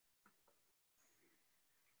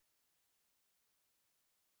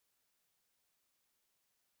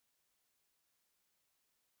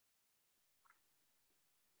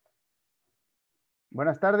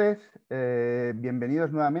Buenas tardes,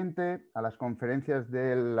 bienvenidos nuevamente a las conferencias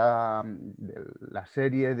de la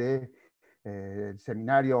serie de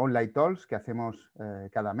seminario Online Talks que hacemos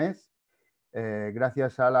cada mes.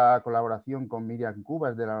 Gracias a la colaboración con Miriam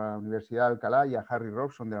Cubas de la Universidad de Alcalá y a Harry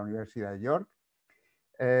Robson de la Universidad de York.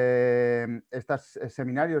 Estos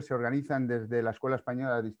seminarios se organizan desde la Escuela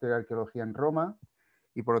Española de Historia y Arqueología en Roma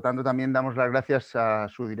y por lo tanto también damos las gracias a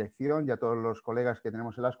su dirección y a todos los colegas que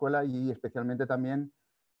tenemos en la escuela y especialmente también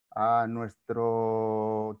a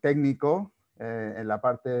nuestro técnico en la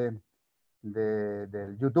parte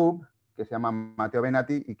del YouTube, que se llama Matteo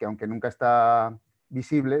Benati y que aunque nunca está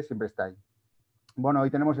visible, siempre está ahí. Bueno,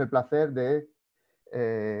 hoy tenemos el placer de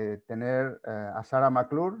tener a Sarah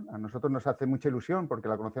McClure. A nosotros nos hace mucha ilusión porque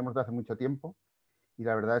la conocemos desde hace mucho tiempo y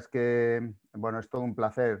la verdad es que bueno, es todo un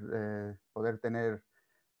placer poder tener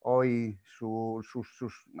hoy sus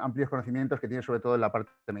amplios conocimientos que tiene sobre todo en la parte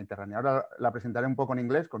mediterránea. Ahora la presentaré un poco en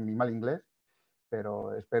inglés, con mi mal inglés,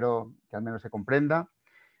 pero espero que al menos se comprenda.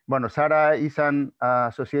 Bueno, Sarah is an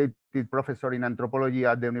associate professor in anthropology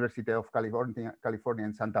at the University of California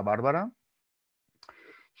in Santa Barbara.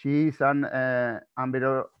 She is an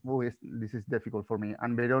this is difficult for me,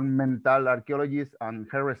 environmental archaeologist, and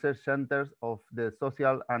her research centers of the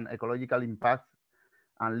social and ecological impacts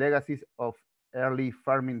and legacies of early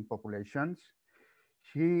farming populations.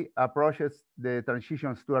 She approaches the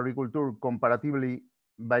transitions to agriculture comparatively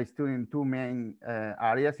by studying two main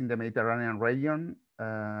areas in the Mediterranean region,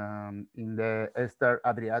 in the Eastern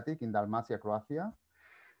Adriatic in Dalmatia, Croatia,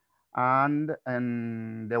 and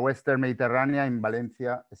in the Western Mediterranean in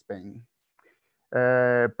Valencia, Spain.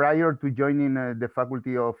 Prior to joining the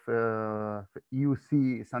faculty of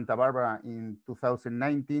UC Santa Barbara in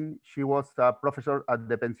 2019, she was a professor at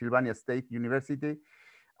the Pennsylvania State University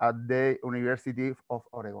at the University of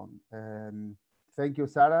Oregon. Thank you,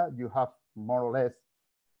 Sarah. You have more or less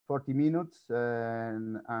 40 minutes,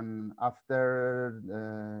 and after,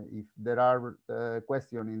 if there are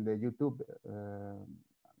questions in the YouTube,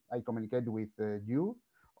 I communicate with you,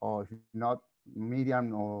 or if not,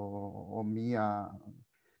 Miriam or me,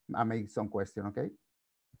 I make some question, okay?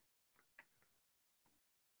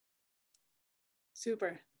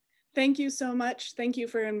 Super. Thank you so much. Thank you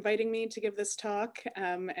for inviting me to give this talk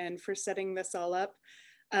and for setting this all up.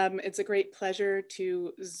 It's a great pleasure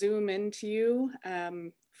to Zoom into you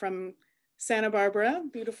from Santa Barbara,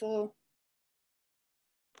 beautiful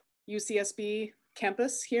UCSB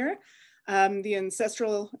campus here, the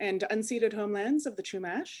ancestral and unceded homelands of the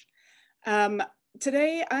Chumash.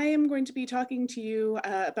 Today, I am going to be talking to you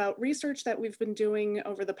about research that we've been doing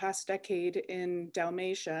over the past decade in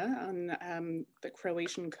Dalmatia on the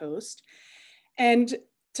Croatian coast. And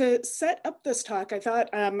to set up this talk, I thought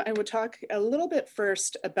I would talk a little bit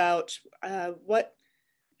first about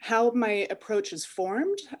how my approach is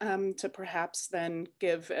formed to perhaps then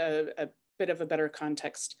give a bit of a better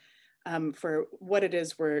context for what it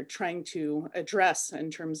is we're trying to address in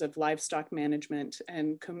terms of livestock management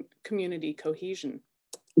and community cohesion.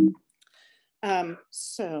 My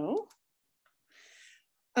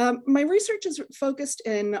research is focused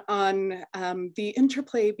on the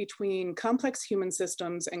interplay between complex human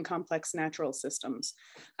systems and complex natural systems.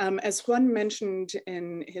 As Juan mentioned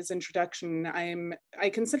in his introduction, I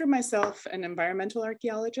consider myself an environmental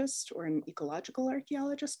archaeologist or an ecological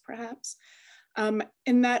archaeologist, perhaps.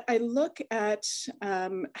 In that I look at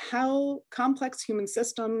how complex human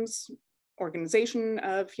systems, organization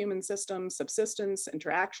of human systems, subsistence,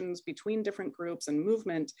 interactions between different groups and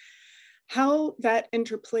movement, how that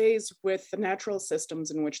interplays with the natural systems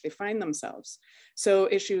in which they find themselves. So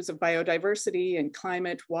issues of biodiversity and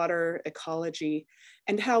climate, water, ecology,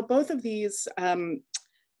 and how both of these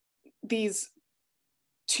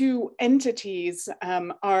two entities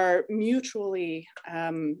are mutually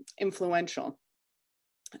influential.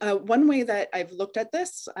 One way that I've looked at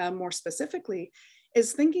this more specifically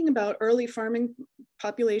is thinking about early farming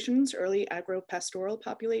populations, early agropastoral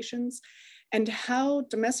populations, and how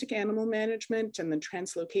domestic animal management and the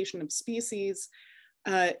translocation of species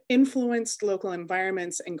influenced local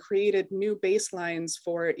environments and created new baselines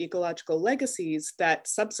for ecological legacies that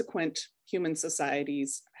subsequent human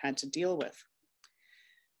societies had to deal with.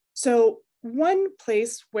 So one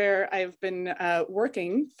place where I've been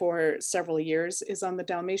working for several years is on the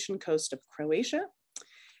Dalmatian coast of Croatia,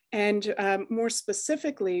 and more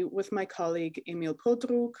specifically with my colleague Emil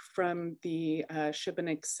Podrug from the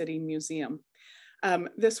Šibenik City Museum.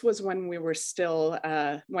 This was when we were still,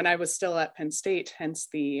 when I was still at Penn State, hence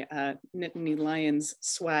the Nittany Lions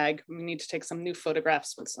swag. We need to take some new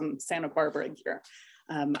photographs with some Santa Barbara gear,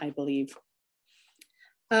 I believe.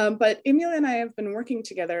 But Emil and I have been working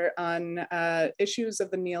together on issues of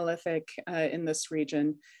the Neolithic in this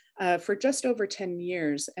region for just over 10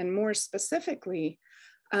 years. And more specifically,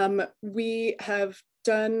 we have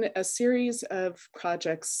done a series of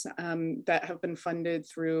projects that have been funded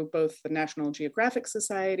through both the National Geographic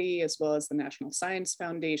Society as well as the National Science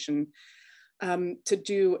Foundation to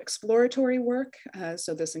do exploratory work.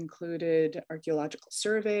 So this included archaeological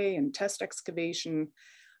survey and test excavation,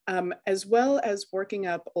 as well as working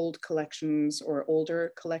up old collections or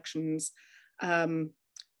older collections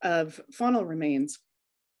of faunal remains.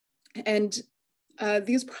 And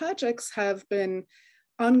these projects have been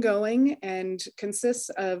ongoing and consists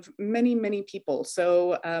of many, many people.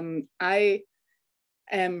 So I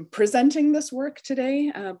am presenting this work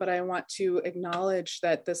today, but I want to acknowledge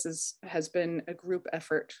that this has been a group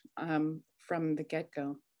effort from the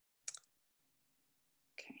get-go.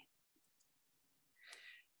 Okay.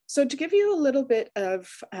 So to give you a little bit of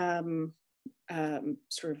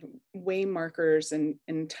sort of way markers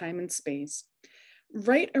in time and space,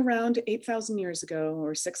 right around 8,000 years ago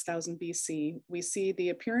or 6,000 BC, we see the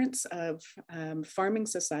appearance of farming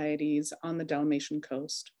societies on the Dalmatian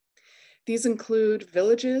coast. These include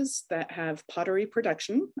villages that have pottery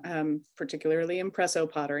production, particularly impresso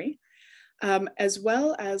pottery, as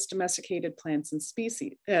well as domesticated plants and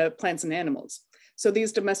species, plants and animals. So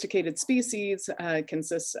these domesticated species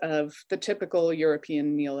consist of the typical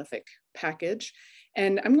European Neolithic package.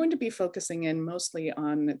 And I'm going to be focusing in mostly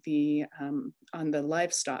on the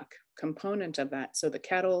livestock component of that. So the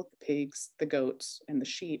cattle, the pigs, the goats, and the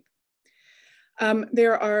sheep.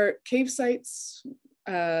 There are cave sites,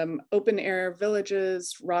 open air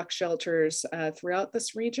villages, rock shelters throughout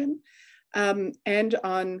this region. And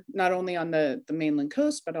on not only on the mainland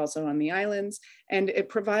coast, but also on the islands. And it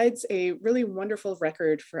provides a really wonderful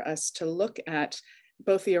record for us to look at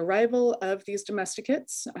both the arrival of these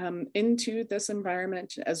domesticates into this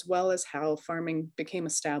environment, as well as how farming became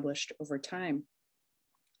established over time.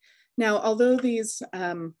 Now, although these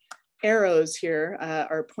arrows here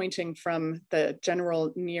are pointing from the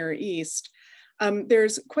general Near East,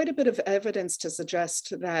 there's quite a bit of evidence to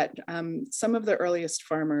suggest that some of the earliest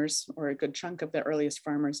farmers, or a good chunk of the earliest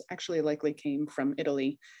farmers, actually likely came from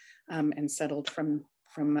Italy and settled from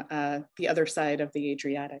the other side of the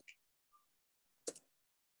Adriatic.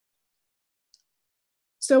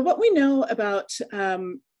 So what we know about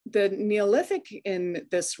the Neolithic in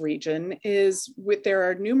this region is there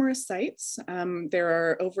are numerous sites. There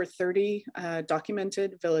are over 30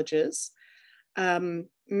 documented villages.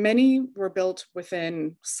 Many were built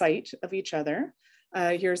within sight of each other.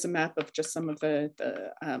 Here's a map of just some of the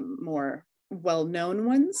more well-known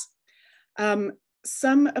ones.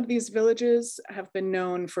 Some of these villages have been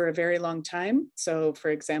known for a very long time. So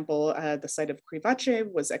for example, the site of Gibaja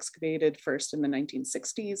was excavated first in the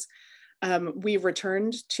 1960s. We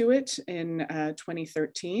returned to it in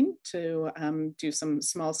 2013 to do some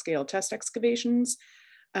small scale test excavations.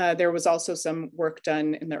 There was also some work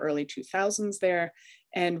done in the early 2000s there,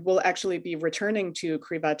 and we'll actually be returning to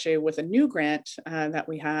Gibaja with a new grant that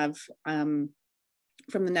we have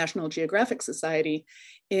from the National Geographic Society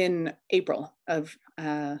in April of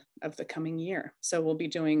the coming year. So we'll be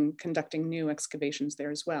conducting new excavations there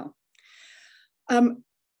as well.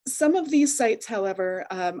 Some of these sites, however,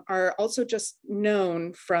 are also just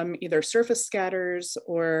known from either surface scatters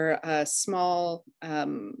or small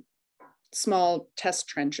test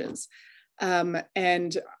trenches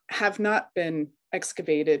and have not been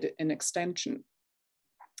excavated in extension.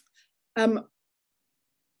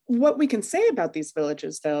 What we can say about these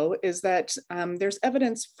villages, though, is that there's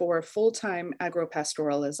evidence for full-time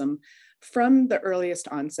agropastoralism from the earliest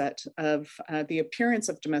onset of the appearance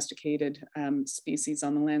of domesticated species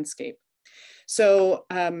on the landscape. So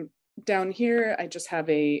down here, I just have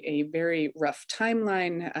a very rough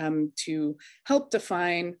timeline to help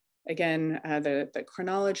define, again, the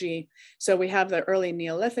chronology. So we have the early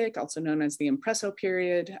Neolithic, also known as the Impresso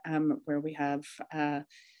period, where we have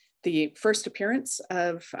the first appearance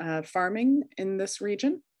of farming in this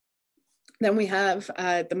region. Then we have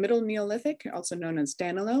the Middle Neolithic, also known as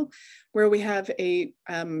Danilo, where we have a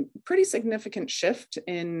pretty significant shift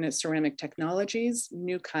in ceramic technologies,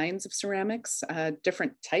 new kinds of ceramics,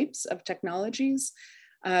 different types of technologies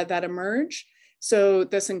that emerge. So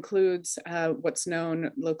this includes what's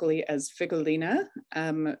known locally as figolina,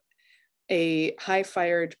 a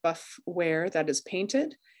high-fired buff ware that is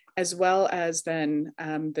painted, as well as then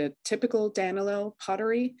the typical Danilo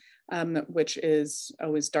pottery, which is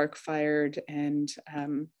always dark fired and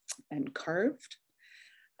carved.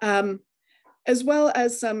 as well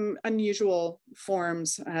as some unusual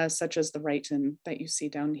forms, such as the Rhyton that you see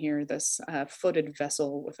down here, this footed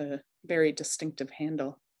vessel with a very distinctive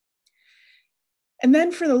handle. And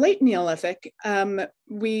then for the late Neolithic,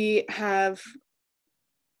 we have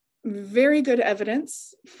very good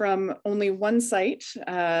evidence from only one site,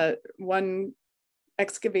 one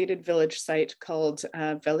excavated village site called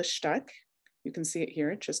Livestock. You can see it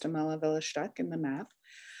here, Chistamala Livestock in the map.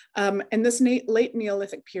 And this late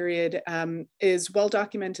Neolithic period is well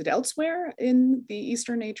documented elsewhere in the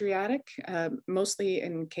Eastern Adriatic, mostly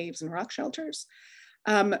in caves and rock shelters.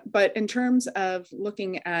 But in terms of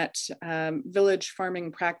looking at village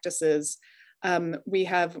farming practices, we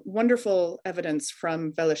have wonderful evidence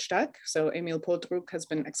from Livestock. So Emil Podruk has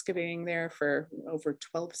been excavating there for over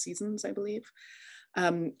 12 seasons, I believe,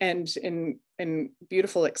 and in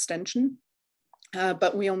beautiful extension.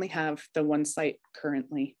 But we only have the one site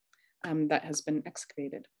currently that has been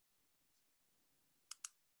excavated.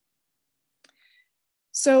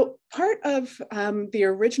 So part of the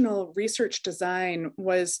original research design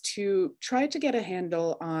was to try to get a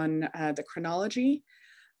handle on the chronology.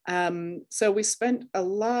 So we spent a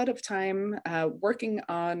lot of time working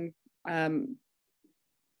on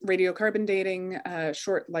radiocarbon dating,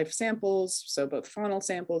 short life samples, so both faunal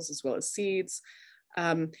samples as well as seeds.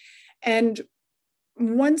 And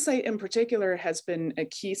one site in particular has been a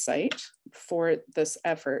key site for this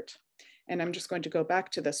effort. And I'm just going to go back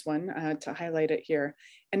to this one to highlight it here.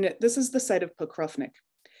 And this is the site of Pokrovnik.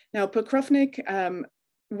 Now, Pokrovnik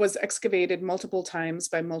was excavated multiple times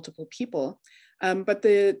by multiple people, but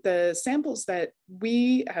the samples that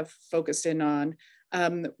we have focused in on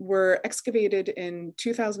were excavated in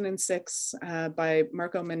 2006 by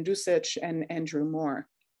Marko Mendusic and Andrew Moore.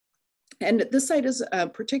 And this site is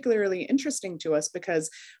particularly interesting to us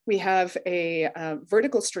because we have a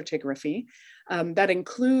vertical stratigraphy that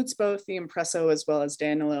includes both the Impresso as well as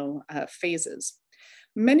Danilo phases.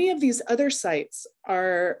 Many of these other sites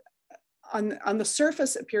are on the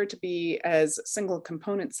surface appear to be as single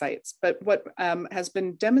component sites, but what has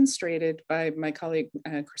been demonstrated by my colleague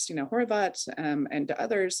Christina Horvat and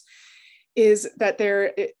others is that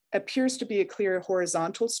there appears to be a clear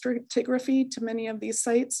horizontal stratigraphy to many of these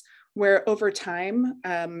sites, where over time,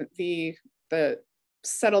 the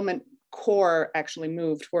settlement core actually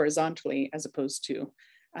moved horizontally as opposed to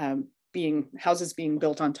houses being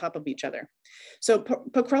built on top of each other. So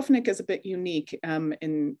Pokrovnik is a bit unique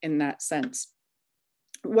in that sense.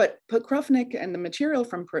 What Pokrovnik and the material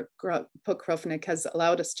from Pokrovnik has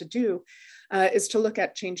allowed us to do is to look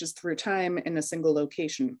at changes through time in a single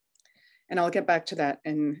location. And I'll get back to that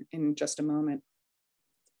in just a moment.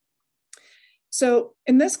 So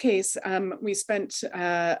in this case, we spent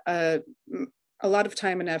a lot of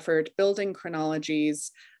time and effort building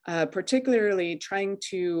chronologies, particularly trying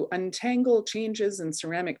to untangle changes in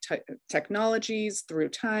ceramic technologies through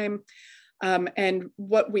time. And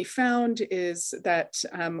what we found is that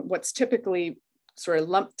what's typically sort of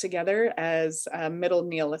lumped together as Middle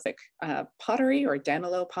Neolithic pottery or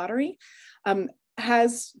Danilo pottery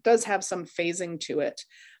does have some phasing to it.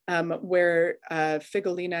 Where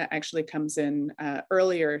Figolina actually comes in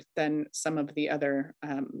earlier than some of the other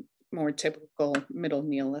more typical Middle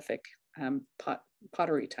Neolithic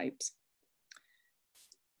pottery types.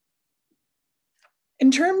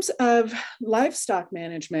 In terms of livestock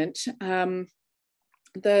management,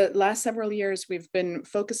 the last several years we've been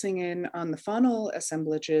focusing in on the faunal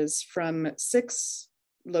assemblages from 6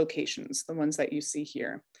 locations, the ones that you see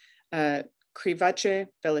here. Krivace,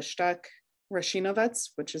 Livestock, Rashinovets,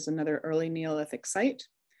 which is another early Neolithic site,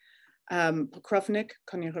 Pokrovnik,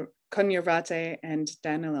 Konjervate, and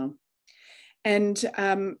Danilo. And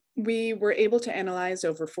we were able to analyze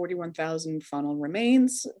over 41,000 faunal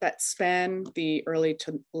remains that span the early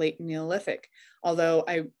to late Neolithic, although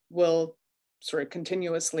I will sort of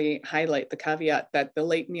continuously highlight the caveat that the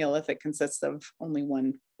late Neolithic consists of only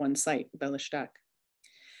one site, Livestock.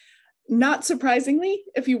 Not surprisingly,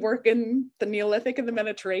 if you work in the Neolithic in the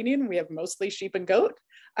Mediterranean, we have mostly sheep and goat,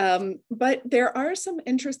 but there are some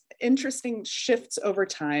interesting shifts over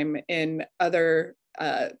time in other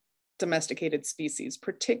domesticated species,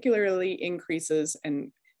 particularly increases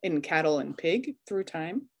in cattle and pig through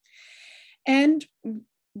time. And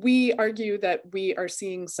we argue that we are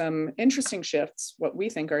seeing some interesting shifts, what we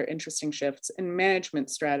think are interesting shifts in management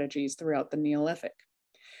strategies throughout the Neolithic.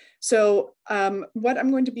 So what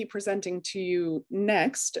I'm going to be presenting to you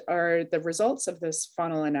next are the results of this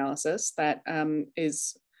faunal analysis that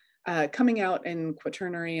is coming out in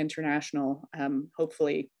Quaternary International,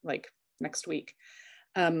 hopefully like next week,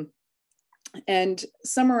 and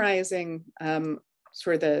summarizing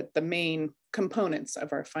sort of the main components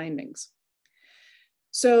of our findings.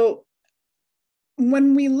 So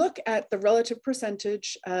when we look at the relative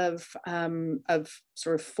percentage of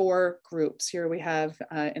sort of four groups, here we have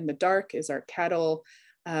in the dark is our cattle,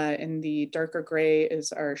 in the darker gray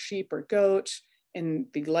is our sheep or goat, in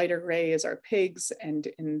the lighter gray is our pigs, and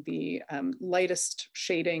in the lightest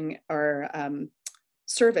shading are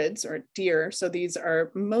cervids or deer. So these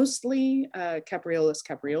are mostly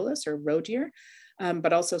capreolus or roe deer,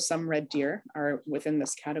 but also some red deer are within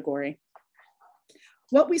this category.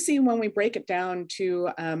 What we see when we break it down to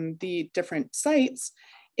the different sites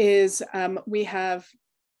is we have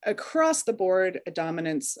across the board a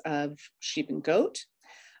dominance of sheep and goat,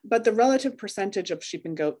 but the relative percentage of sheep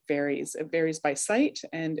and goat varies. It varies by site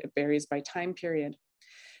and it varies by time period.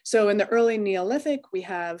 So in the early Neolithic, we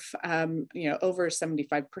have over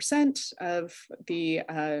 75% of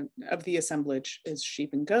the assemblage is sheep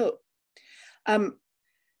and goat.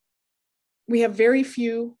 We have very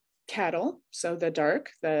few cattle, so the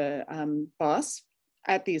dark, the boss,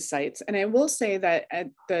 at these sites. And I will say that at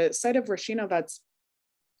the site of Rushinovac,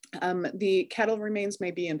 the cattle remains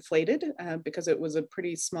may be inflated because it was a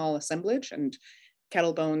pretty small assemblage, and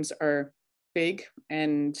cattle bones are big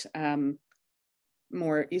and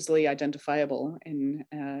more easily identifiable in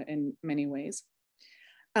many ways.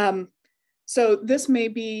 So this may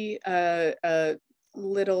be a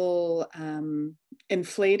little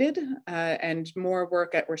inflated, and more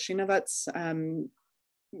work at Rushinovac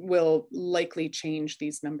will likely change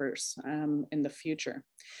these numbers in the future.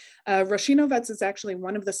 Rushinovac is actually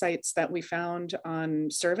one of the sites that we found on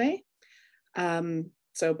survey.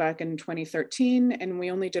 So back in 2013, and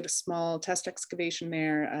we only did a small test excavation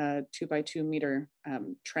there, a 2x2 meter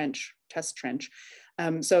test trench.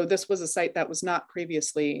 So this was a site that was not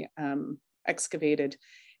previously excavated,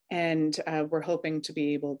 and we're hoping to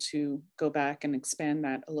be able to go back and expand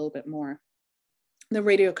that a little bit more. The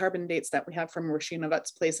radiocarbon dates that we have from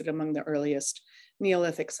Rushinovac place it among the earliest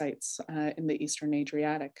Neolithic sites in the Eastern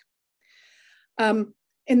Adriatic.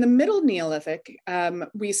 In the Middle Neolithic,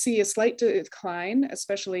 we see a slight decline,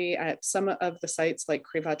 especially at some of the sites like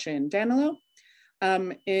Croatia and Danilo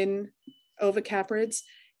in ovicaprids,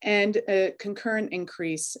 and a concurrent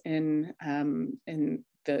increase in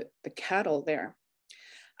the cattle there.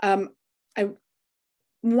 I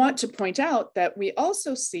want to point out that we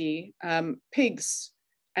also see pigs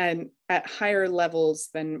and at higher levels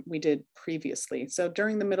than we did previously. So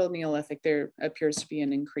during the Middle Neolithic, there appears to be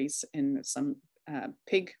an increase in some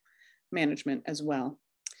pig management as well.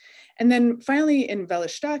 And then finally in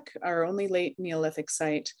Livestock, our only late Neolithic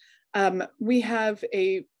site, we have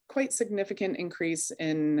a quite significant increase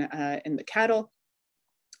in the cattle.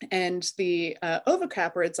 And the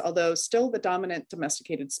ovicaprids, although still the dominant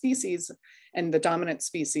domesticated species and the dominant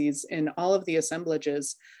species in all of the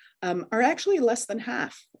assemblages, are actually less than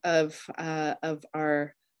half of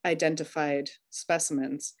our identified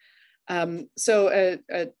specimens. So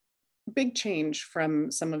a big change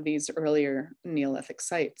from some of these earlier Neolithic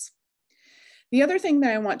sites. The other thing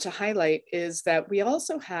that I want to highlight is that we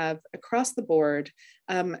also have across the board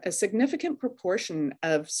a significant proportion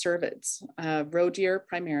of cervids, roe deer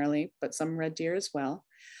primarily, but some red deer as well,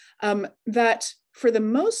 that for the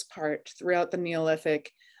most part throughout the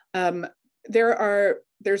Neolithic,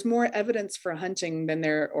 there's more evidence for hunting than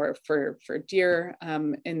or for deer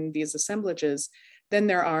in these assemblages than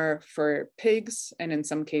there are for pigs, and in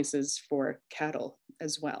some cases for cattle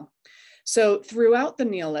as well. So throughout the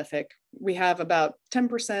Neolithic, we have about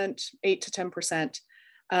 10%, 8 to 10%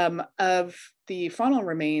 of the faunal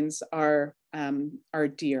remains are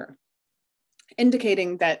deer,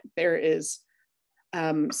 indicating that there is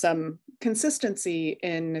some consistency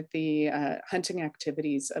in the hunting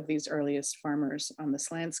activities of these earliest farmers on this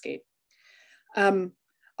landscape.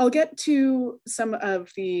 I'll get to some of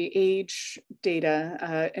the age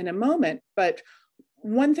data in a moment, but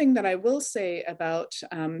one thing that I will say about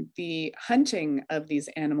the hunting of these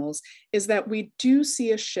animals is that we do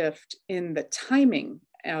see a shift in the timing,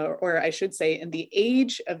 or I should say in the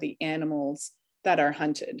age of the animals that are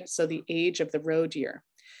hunted. So the age of the roe deer,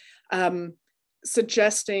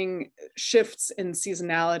 suggesting shifts in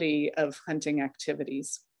seasonality of hunting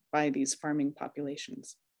activities by these farming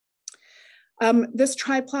populations. This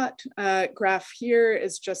triplot graph here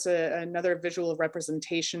is just another visual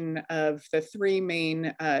representation of the three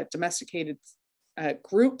main domesticated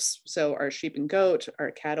groups. So our sheep and goat,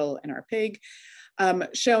 our cattle, and our pig,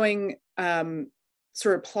 showing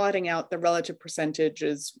sort of plotting out the relative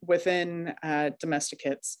percentages within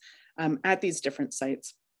domesticates at these different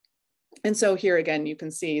sites. And so here again, you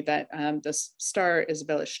can see that this star is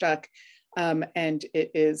Livestock, and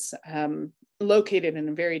it is located in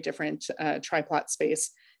a very different triplot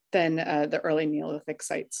space than the early Neolithic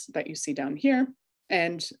sites that you see down here,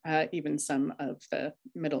 and even some of the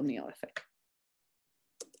middle Neolithic.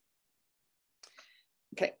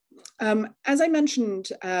 Okay, as I mentioned,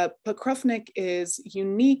 Pokrovnik is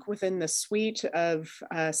unique within the suite of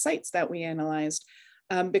sites that we analyzed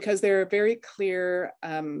because there are very clear,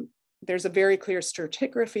 there's a very clear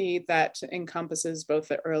stratigraphy that encompasses both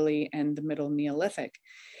the early and the middle Neolithic.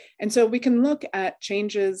 And so we can look at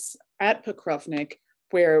changes at Pokrovnik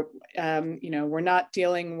where, we're not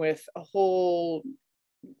dealing with a whole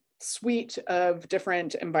suite of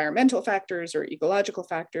different environmental factors or ecological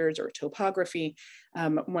factors or topography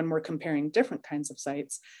when we're comparing different kinds of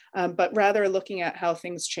sites, but rather looking at how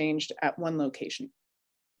things changed at one location.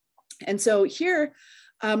 And so here,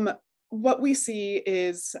 what we see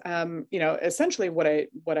is, essentially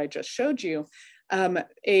what I just showed you,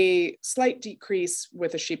 a slight decrease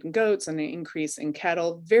with the sheep and goats and an increase in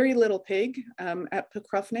cattle, very little pig at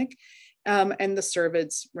Pokrovnik, and the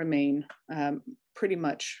cervids remain pretty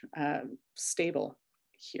much stable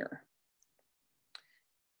here.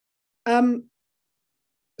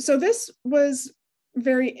 So this was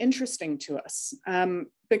very interesting to us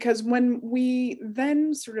because when we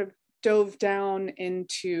then sort of dove down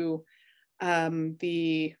into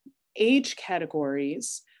the age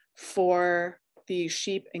categories for the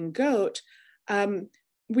sheep and goat,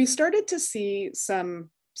 we started to see some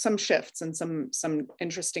shifts and some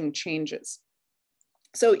interesting changes.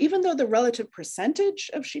 So even though the relative percentage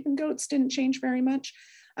of sheep and goats didn't change very much,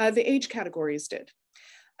 the age categories did.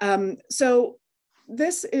 So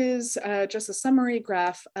this is just a summary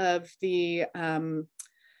graph of the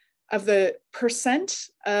percent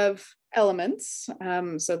of elements,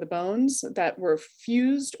 so the bones that were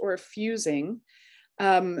fused or fusing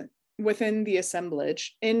within the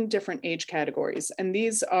assemblage in different age categories. And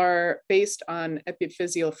these are based on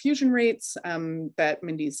epiphyseal fusion rates that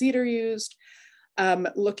Mindy Zeter used,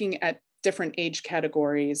 looking at different age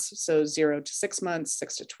categories, so 0 to 6 months,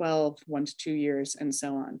 6 to 12, 1 to 2 years, and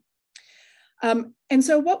so on. And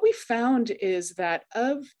so what we found is that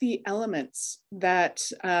of the elements that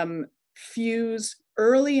fuse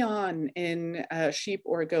early on in a sheep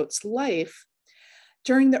or a goat's life,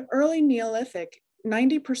 during the early Neolithic,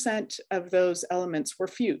 90% of those elements were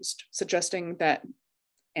fused, suggesting that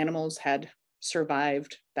animals had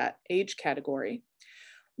survived that age category.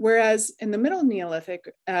 Whereas in the middle Neolithic,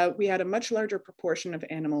 we had a much larger proportion of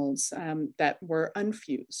animals that were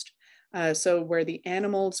unfused. So where the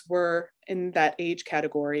animals were in that age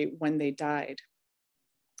category when they died.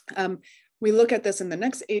 We look at this in the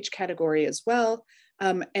next age category as well,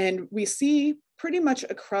 and we see pretty much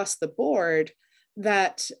across the board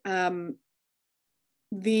that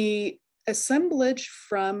the assemblage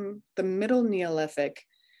from the middle Neolithic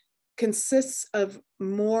consists of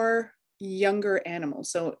more younger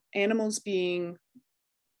animals. So animals being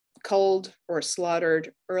culled or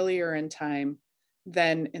slaughtered earlier in time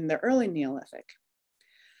than in the early Neolithic.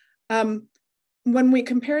 When we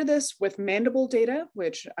compare this with mandible data,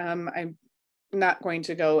 which I'm not going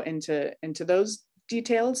to go into those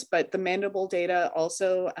details, but the mandible data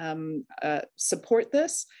also support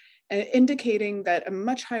this, indicating that a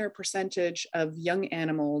much higher percentage of young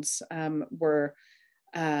animals were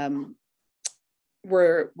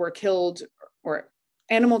killed, or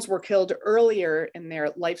animals were killed earlier in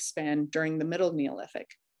their lifespan during the middle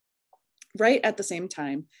Neolithic, right at the same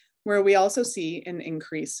time, where we also see an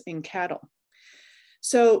increase in cattle.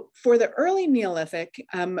 So for the early Neolithic,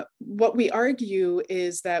 what we argue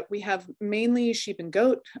is that we have mainly sheep and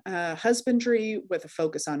goat husbandry with a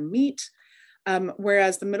focus on meat,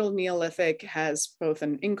 whereas the middle Neolithic has both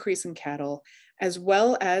an increase in cattle as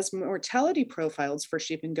well as mortality profiles for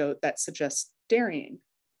sheep and goat that suggest dairying.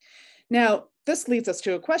 Now, this leads us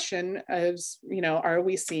to a question as, are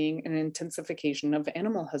we seeing an intensification of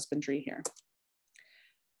animal husbandry here?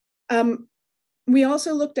 We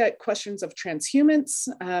also looked at questions of transhumance,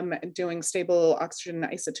 doing stable oxygen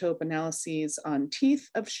isotope analyses on teeth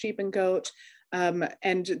of sheep and goat.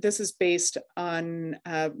 And this is based on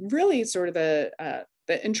really sort of the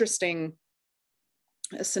interesting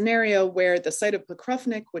scenario where the site of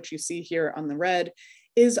Pokrovnik, which you see here on the red,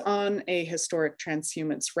 is on a historic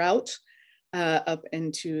transhumance route up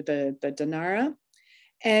into the Dinara.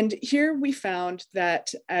 And here we found that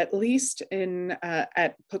at least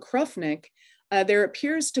at Pokrovnik, there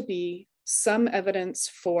appears to be some evidence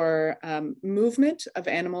for movement of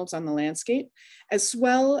animals on the landscape, as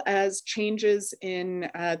well as changes in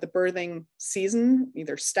the birthing season,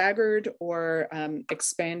 either staggered or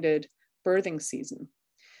expanded birthing season.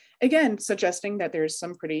 Again, suggesting that there's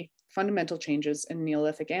some pretty fundamental changes in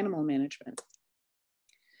Neolithic animal management.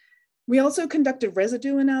 We also conducted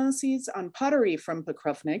residue analyses on pottery from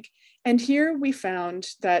Pokrovnik, and here we found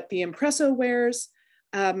that the impresso wares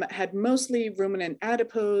had mostly ruminant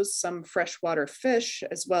adipose, some freshwater fish,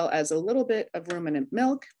 as well as a little bit of ruminant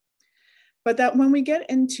milk. But that when we get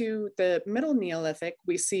into the Middle Neolithic,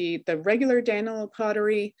 we see the regular Danilo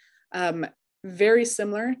pottery, very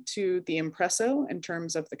similar to the impresso in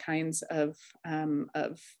terms of the kinds of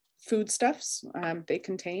foodstuffs they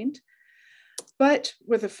contained. But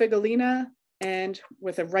with a figolina and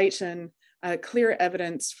with a rhyton, clear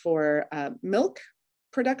evidence for milk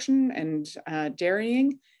production and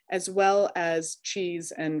dairying, as well as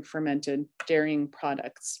cheese and fermented dairying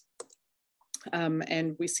products.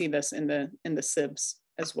 And we see this in the sieves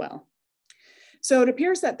as well. So it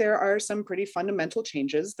appears that there are some pretty fundamental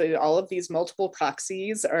changes. All of these multiple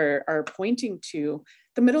proxies are pointing to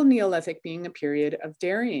the Middle Neolithic being a period of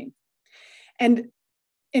dairying. And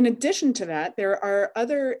in addition to that, there are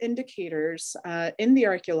other indicators in the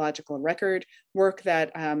archaeological record, work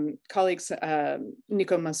that colleagues,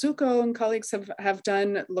 Nico Masuko and colleagues have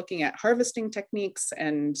done looking at harvesting techniques,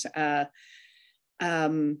 and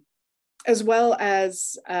as well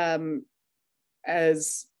as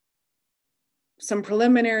some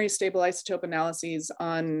preliminary stable isotope analyses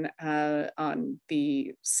on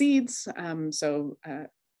the seeds, so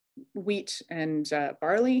wheat and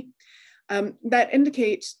barley, that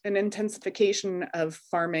indicate an intensification of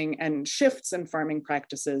farming and shifts in farming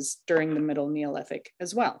practices during the Middle Neolithic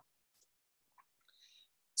as well.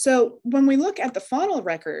 So when we look at the faunal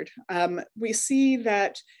record, we see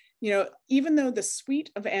that, you know, even though the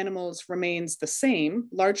suite of animals remains the same,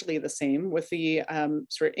 largely the same, with the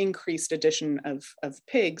sort of increased addition of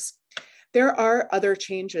pigs, there are other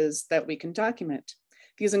changes that we can document.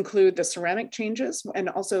 These include the ceramic changes and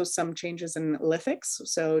also some changes in lithics.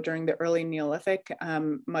 So during the early Neolithic,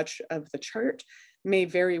 much of the chart may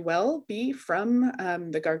very well be from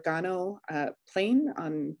the Gargano plain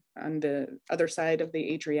on the other side of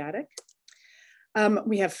the Adriatic.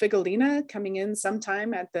 We have figolina coming in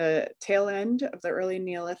sometime at the tail end of the early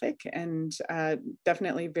Neolithic, and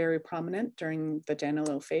definitely very prominent during the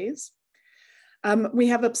Danilo phase. We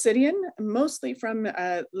have obsidian, mostly from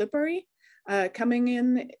Lipari, coming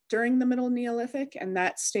in during the Middle Neolithic, and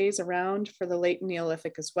that stays around for the late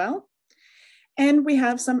Neolithic as well. And we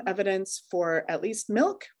have some evidence for at least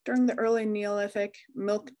milk during the early Neolithic,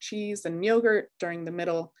 milk, cheese, and yogurt during the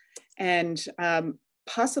Middle, and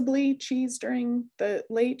possibly cheese during the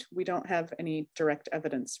late. We don't have any direct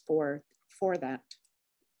evidence for that.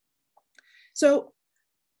 So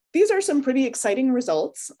these are some pretty exciting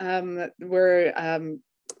results. We're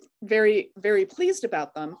very, very pleased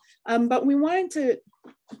about them, but we wanted to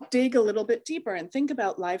dig a little bit deeper and think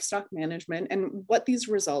about livestock management and what these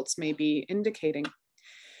results may be indicating.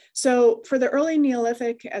 So for the early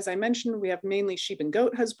Neolithic, as I mentioned, we have mainly sheep and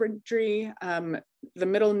goat husbandry. The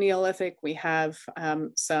Middle Neolithic, we have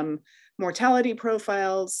some mortality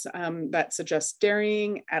profiles that suggest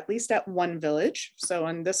dairying, at least at one village. So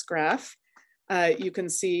on this graph, you can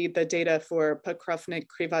see the data for Pokrovnik,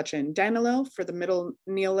 Krivacha, and Danilo for the Middle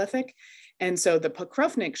Neolithic. And so the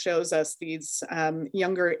Pokrovnik shows us these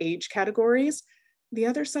younger age categories. The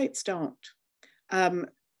other sites don't.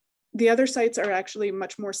 The other sites are actually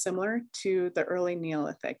much more similar to the early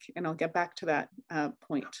Neolithic, and I'll get back to that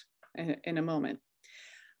point in a moment.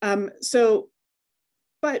 But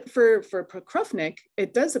for Pokrovnik,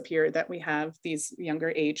 it does appear that we have these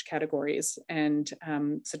younger age categories and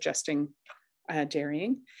suggesting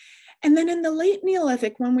dairying. And then in the late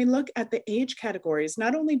Neolithic, when we look at the age categories,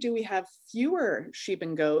 not only do we have fewer sheep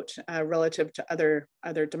and goat relative to other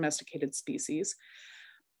domesticated species,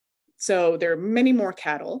 so there are many more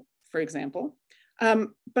cattle, for example,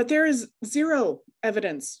 but there is zero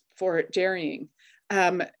evidence for dairying.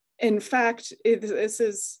 In fact, this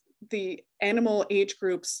is the animal age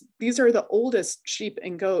groups. These are the oldest sheep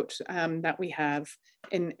and goat that we have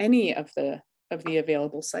in any of the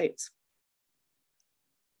available sites.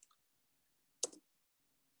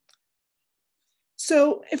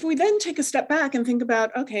 So if we then take a step back and think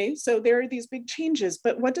about, okay, so there are these big changes,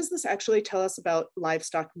 but what does this actually tell us about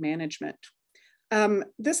livestock management?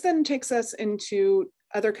 This then takes us into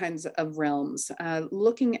other kinds of realms,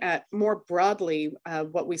 looking at more broadly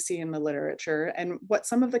what we see in the literature and what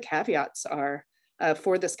some of the caveats are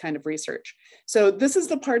for this kind of research. So this is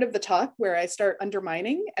the part of the talk where I start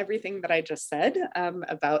undermining everything that I just said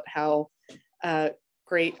about how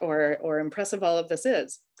great or impressive all of this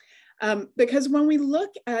is. Because when we look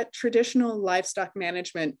at traditional livestock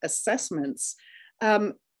management assessments,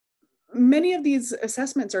 many of these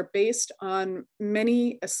assessments are based on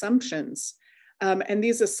many assumptions. And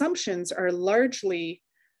these assumptions are largely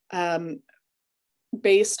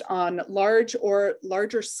based on large or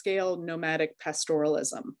larger scale nomadic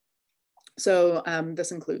pastoralism. So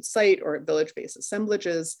this includes site or village-based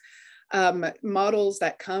assemblages, models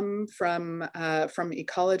that come from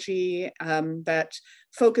ecology that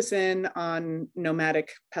focus in on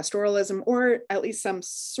nomadic pastoralism, or at least some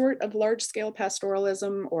sort of large-scale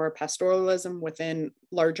pastoralism or pastoralism within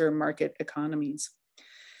larger market economies.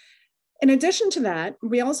 In addition to that,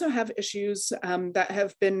 we also have issues that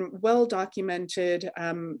have been well documented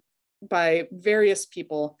by various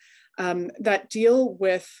people that deal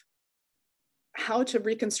with how to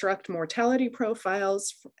reconstruct mortality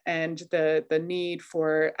profiles and the need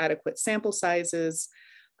for adequate sample sizes,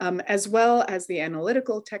 as well as the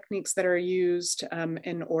analytical techniques that are used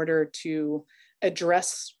in order to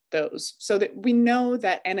address those, so that we know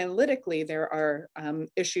that analytically there are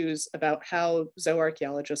issues about how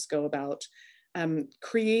zooarchaeologists go about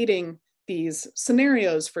creating these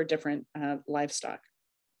scenarios for different livestock.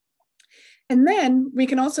 And then we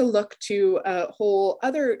can also look to a whole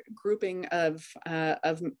other grouping of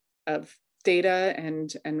data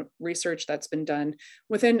and research that's been done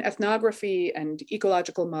within ethnography and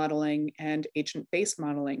ecological modeling and agent-based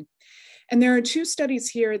modeling. And there are two studies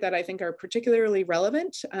here that I think are particularly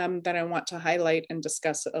relevant that I want to highlight and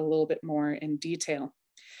discuss a little bit more in detail.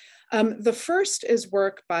 The first is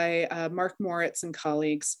work by Mark Moritz and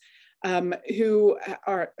colleagues who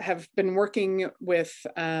have been working with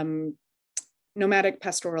nomadic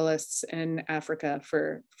pastoralists in Africa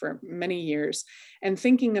for many years, and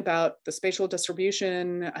thinking about the spatial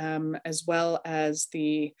distribution as well as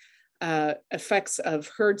the effects of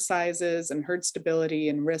herd sizes and herd stability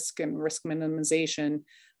and risk minimization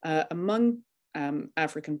among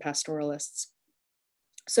African pastoralists.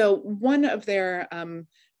 So one of their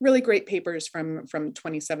really great papers from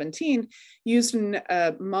 2017 used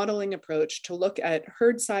a modeling approach to look at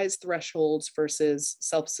herd size thresholds versus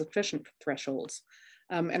self-sufficient thresholds.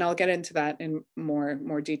 And I'll get into that in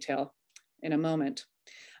more detail in a moment.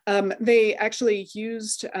 They actually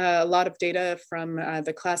used a lot of data from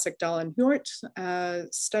the classic Dahl and Huort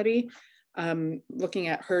study, looking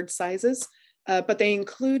at herd sizes, but they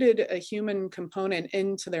included a human component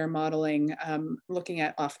into their modeling, looking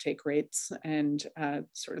at offtake rates and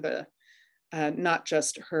sort of the not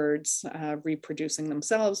just herds reproducing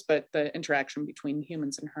themselves, but the interaction between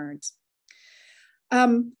humans and herds.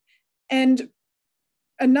 And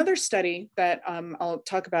another study that I'll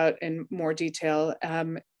talk about in more detail,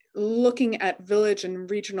 looking at village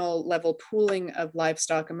and regional level pooling of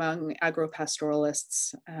livestock among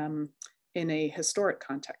agropastoralists in a historic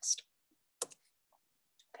context.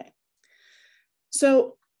 Okay,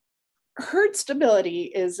 so herd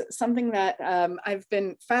stability is something that I've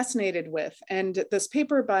been fascinated with, and this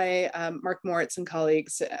paper by Mark Moritz and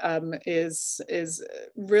colleagues is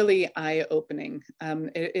really eye-opening.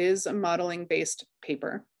 It is a modeling-based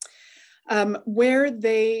paper where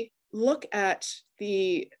they look at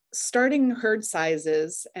the starting herd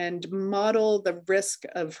sizes and model the risk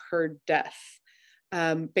of herd death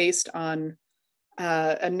based on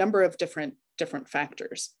a number of different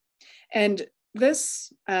factors. And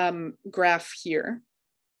this graph here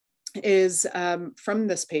is from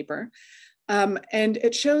this paper, and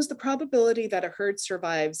it shows the probability that a herd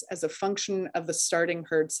survives as a function of the starting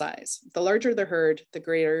herd size. The larger the herd, the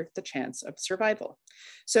greater the chance of survival.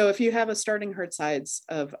 So if you have a starting herd size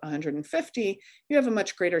of 150, you have a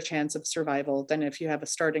much greater chance of survival than if you have a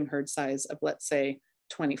starting herd size of, let's say,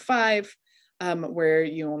 25, where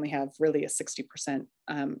you only have really a 60%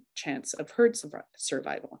 chance of herd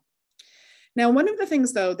survival. Now, one of the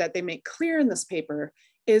things, though, that they make clear in this paper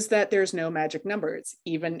is that there's no magic numbers,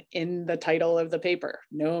 even in the title of the paper,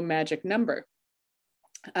 no magic number.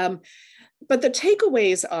 But the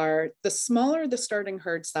takeaways are the smaller the starting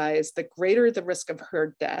herd size, the greater the risk of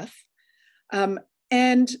herd death,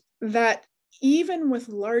 and that even with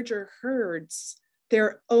larger herds,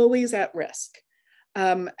 they're always at risk.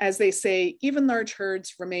 As they say, even large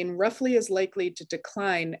herds remain roughly as likely to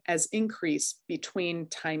decline as increase between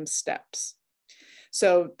time steps.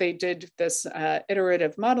 So they did this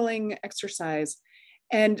iterative modeling exercise,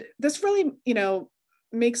 and this really,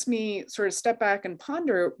 makes me sort of step back and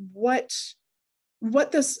ponder what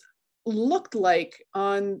this looked like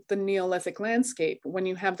on the Neolithic landscape when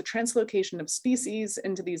you have the translocation of species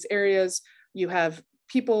into these areas. You have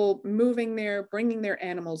people moving there, bringing their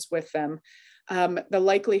animals with them. The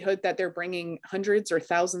likelihood that they're bringing hundreds or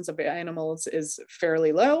thousands of animals is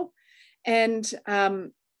fairly low, and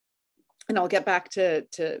I'll get back to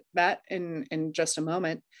that in just a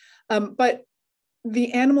moment. But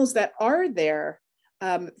the animals that are there,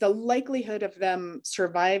 the likelihood of them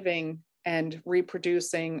surviving and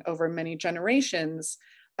reproducing over many generations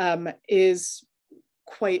is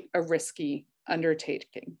quite a risky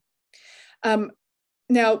undertaking.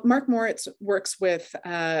 Now, Mark Moritz works with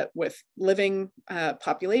living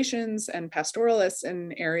populations and pastoralists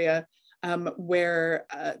in an area where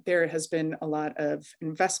there has been a lot of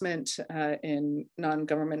investment in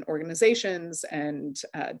non-government organizations and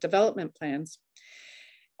development plans.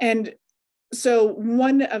 And so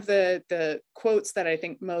one of the quotes that I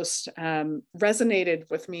think most resonated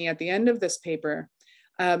with me at the end of this paper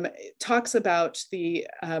talks about the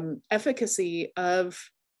efficacy of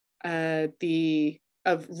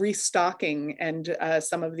restocking and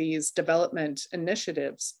some of these development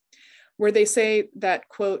initiatives, where they say that,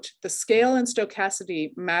 quote, the scale and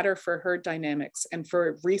stochasticity matter for herd dynamics and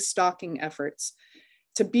for restocking efforts.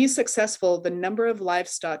 To be successful, the number of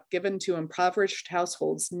livestock given to impoverished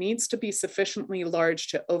households needs to be sufficiently large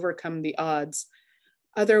to overcome the odds.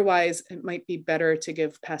 Otherwise, it might be better to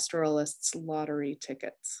give pastoralists lottery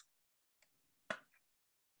tickets.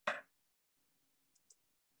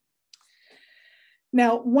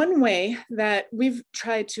 Now, one way that we've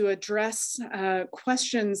tried to address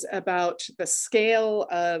questions about the scale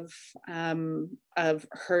of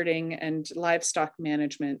herding and livestock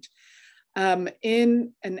management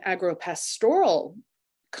in an agropastoral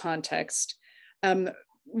context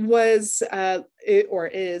was or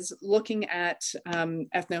is looking at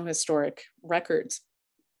ethnohistoric records.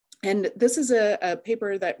 And this is a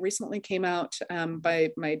paper that recently came out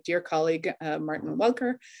by my dear colleague, Martin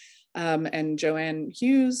Welker, and Joanne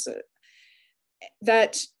Hughes,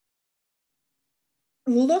 that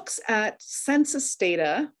looks at census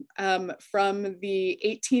data from the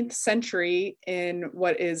 18th century in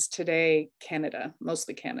what is today Canada,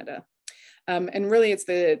 mostly Canada. And really it's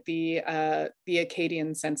the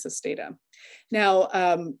Acadian census data.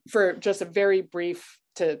 Now, for just a very brief,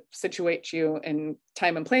 to situate you in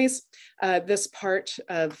time and place, this part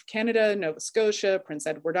of Canada, Nova Scotia, Prince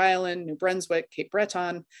Edward Island, New Brunswick, Cape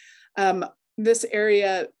Breton, this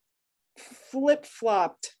area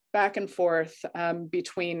flip-flopped back and forth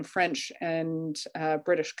between French and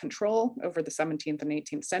British control over the 17th and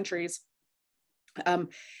 18th centuries.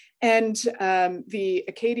 The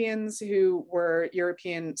Acadians, who were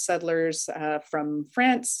European settlers from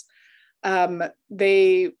France,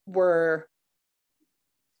 they were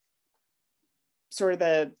sort of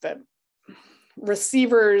the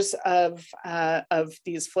receivers of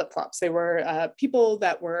these flip-flops. They were people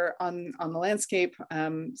that were on the landscape,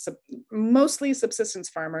 mostly subsistence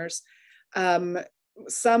farmers,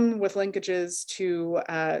 some with linkages to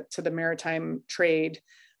the maritime trade,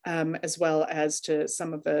 as well as to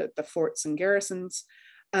some of the forts and garrisons.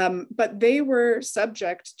 But they were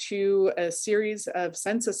subject to a series of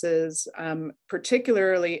censuses,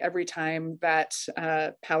 particularly every time that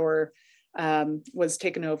power was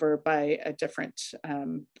taken over by a different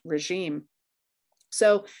regime.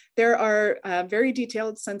 So there are very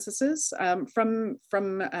detailed censuses from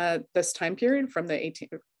this time period, from the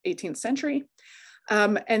 18th century.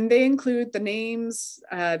 And they include the names,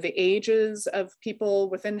 the ages of people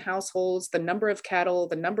within households, the number of cattle,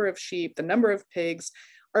 the number of sheep, the number of pigs,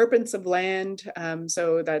 arpents of land.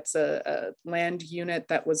 So that's a land unit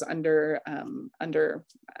that was under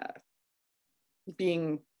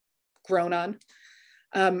being grown on,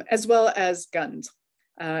 as well as guns,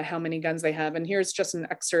 how many guns they have. And here's just an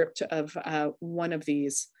excerpt of one of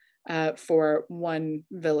these for one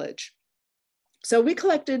village. So we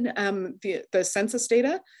collected the census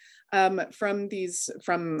data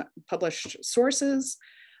from published sources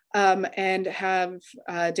and have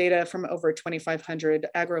data from over 2,500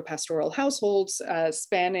 agropastoral households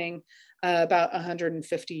spanning about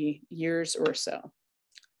 150 years or so.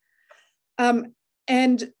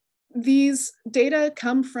 And these data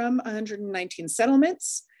come from 119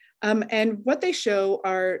 settlements, and what they show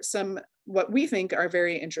are some what we think are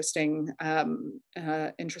very interesting,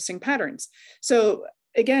 interesting patterns. So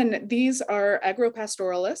again, these are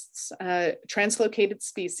agropastoralists, translocated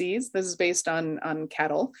species. This is based on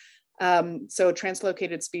cattle. So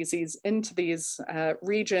translocated species into these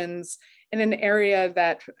regions in an area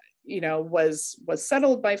that was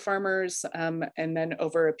settled by farmers, and then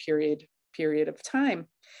over a period of time.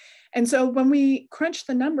 And so when we crunch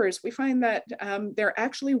the numbers, we find that there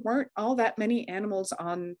actually weren't all that many animals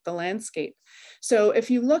on the landscape. So if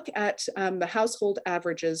you look at the household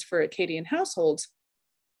averages for Acadian households,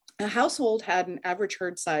 a household had an average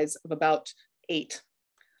herd size of about 8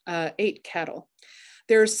 cattle.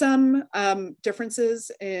 There are some differences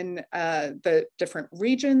in the different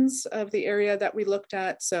regions of the area that we looked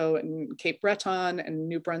at. So in Cape Breton and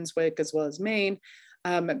New Brunswick, as well as Maine,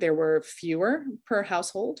 there were fewer per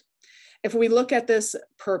household. If we look at this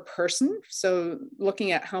per person, so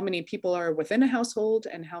looking at how many people are within a household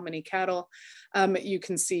and how many cattle, you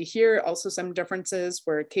can see here also some differences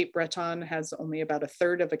where Cape Breton has only about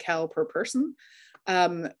 1/3 of a cow per person,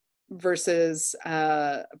 versus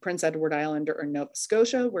Prince Edward Island or Nova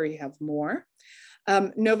Scotia, where you have more.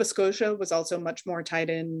 Nova Scotia was also much more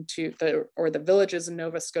tied into the villages in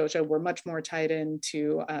Nova Scotia were much more tied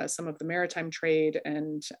into some of the maritime trade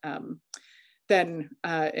and than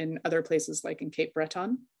in other places like in Cape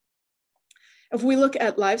Breton. If we look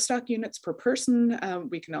at livestock units per person,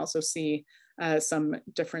 we can also see some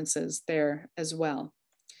differences there as well.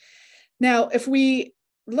 Now, if we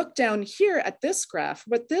look down here at this graph,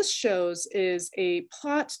 what this shows is a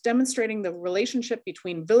plot demonstrating the relationship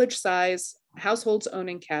between village size, households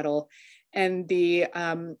owning cattle, and the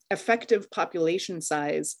effective population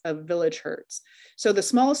size of village herds. So the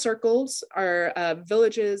small circles are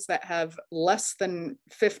villages that have less than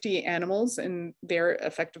 50 animals in their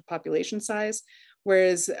effective population size,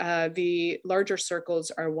 whereas the larger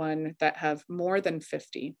circles are one that have more than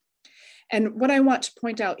 50. And what I want to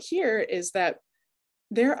point out here is that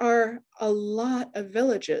there are a lot of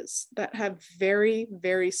villages that have very,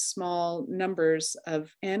 very small numbers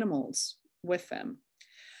of animals with them.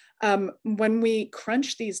 When we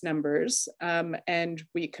crunch these numbers and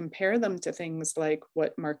we compare them to things like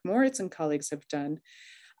what Mark Moritz and colleagues have done,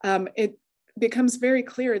 it becomes very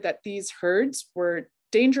clear that these herds were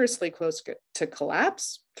dangerously close to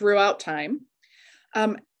collapse throughout time,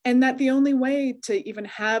 and that the only way to even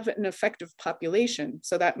have an effective population,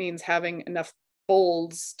 so that means having enough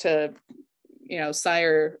bulls to,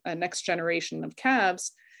 sire a next generation of